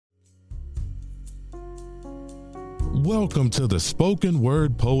Welcome to the Spoken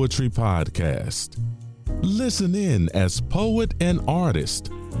Word Poetry Podcast. Listen in as poet and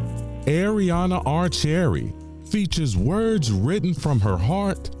artist Ariana R. Cherry features words written from her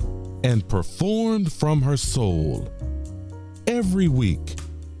heart and performed from her soul. Every week,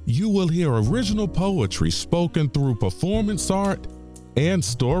 you will hear original poetry spoken through performance art and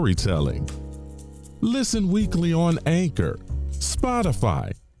storytelling. Listen weekly on Anchor,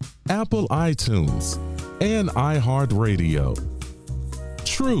 Spotify, Apple iTunes, and iHeartRadio.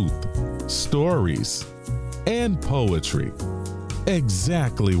 Truth, stories, and poetry.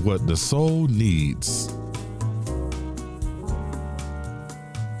 Exactly what the soul needs.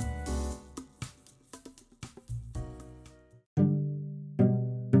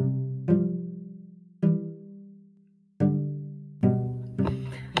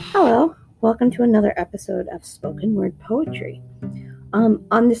 Hello, welcome to another episode of Spoken Word Poetry.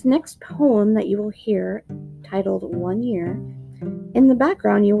 On this next poem that you will hear, titled 1 Year, in the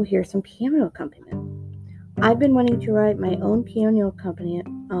background you will hear some piano accompaniment. I've been wanting to write my own piano accompaniment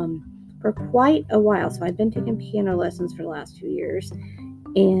for quite a while, so I've been taking piano lessons for the last 2 years,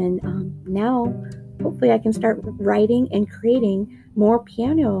 and now hopefully I can start writing and creating more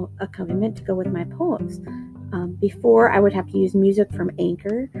piano accompaniment to go with my poems. Before, I would have to use music from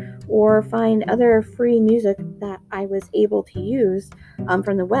Anchor or find other free music that I was able to use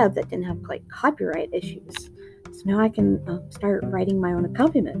from the web that didn't have copyright issues. So now I can start writing my own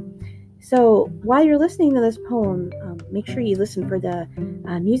accompaniment. So while you're listening to this poem, make sure you listen for the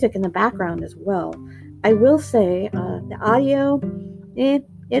music in the background as well. I will say the audio,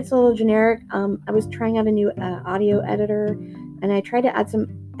 it's a little generic. I was trying out a new audio editor, and I tried to add some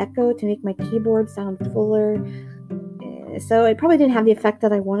echo to make my keyboard sound fuller. So it probably didn't have the effect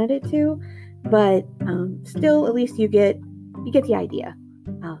that I wanted it to, but still, at least you get the idea.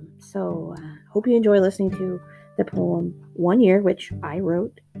 So hope you enjoy listening to the poem 1 Year, which I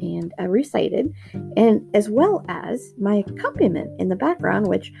wrote and recited, and as well as my accompaniment in the background,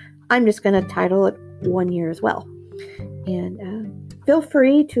 which I'm just going to title it 1 Year as well. And feel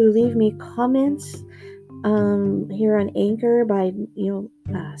free to leave me comments here on Anchor by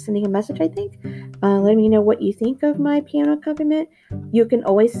sending a message, I think. Let me know what you think of my piano accompaniment. You can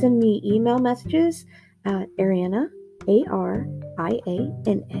always send me email messages at Ariana, ARIANA,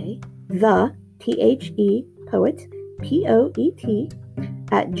 the THE poet, POET,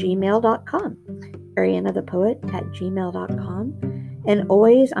 at gmail.com. Ariana the poet at gmail.com. And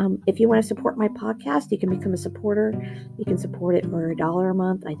always, if you want to support my podcast, you can become a supporter. You can support it for $1 a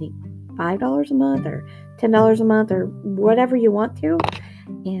month, I think $5 a month or $10 a month or whatever you want to.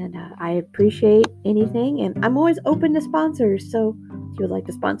 And I appreciate anything. And I'm always open to sponsors. So if you would like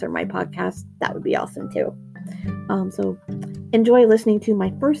to sponsor my podcast, that would be awesome too. So enjoy listening to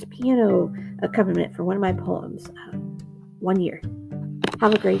my first piano accompaniment for one of my poems, 1 Year.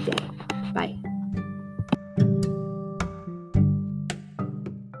 Have a great day. Bye.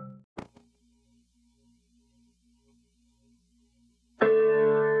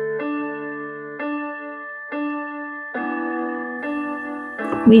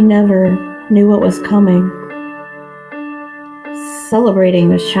 We never knew what was coming, celebrating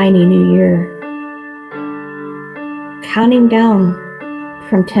the shiny new year, counting down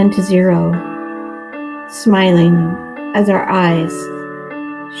from 10 to 0, smiling as our eyes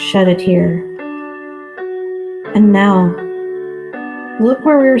shed a tear. And now, look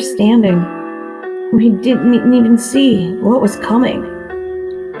where we were standing. We didn't even see what was coming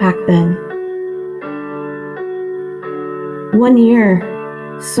back then. 1 year.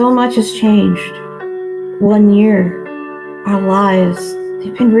 So much has changed. 1 year, our lives,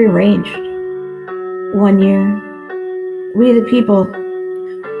 they've been rearranged. 1 year, we the people,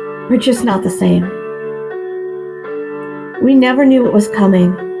 we're just not the same. We never knew what was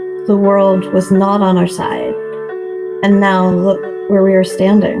coming. The world was not on our side. And now look where we are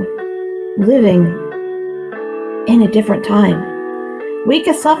standing, living in a different time. Wake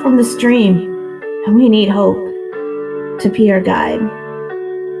us up from this dream, and we need hope to be our guide.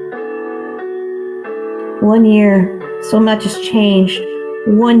 1 year, so much has changed.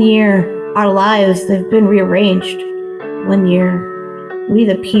 1 year, our lives, they've been rearranged. 1 year, we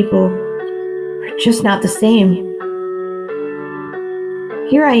the people, are just not the same.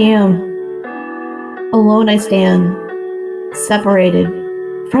 Here I am, alone I stand, separated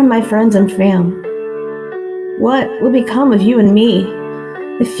from my friends and fam. What will become of you and me?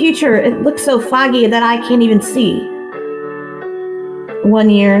 The future, it looks so foggy that I can't even see. 1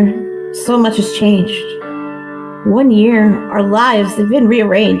 year, so much has changed. 1 year, our lives have been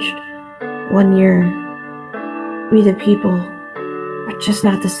rearranged. 1 year, we the people are just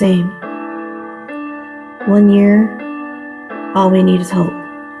not the same. 1 year, All we need is hope.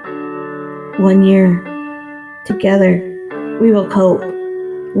 1 year, together, we will cope.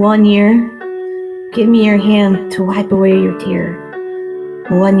 1 year, give me your hand to wipe away your tear.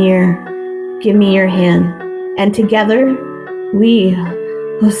 1 year, give me your hand, and together, we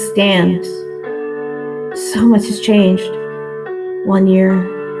will stand. So much has changed. 1 year,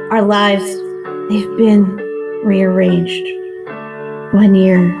 our lives, they've been rearranged. 1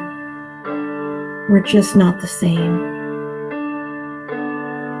 year, we're just not the same.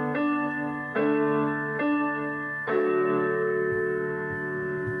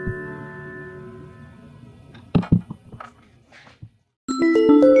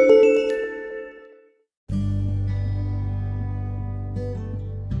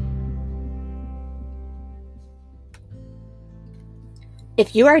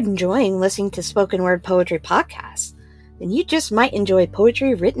 If you are enjoying listening to Spoken Word Poetry podcasts, then you just might enjoy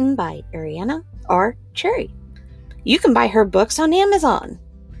poetry written by Ariana R. Cherry. You can buy her books on Amazon.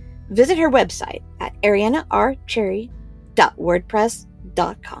 Visit her website at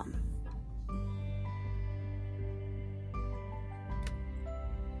arianarcherry.wordpress.com.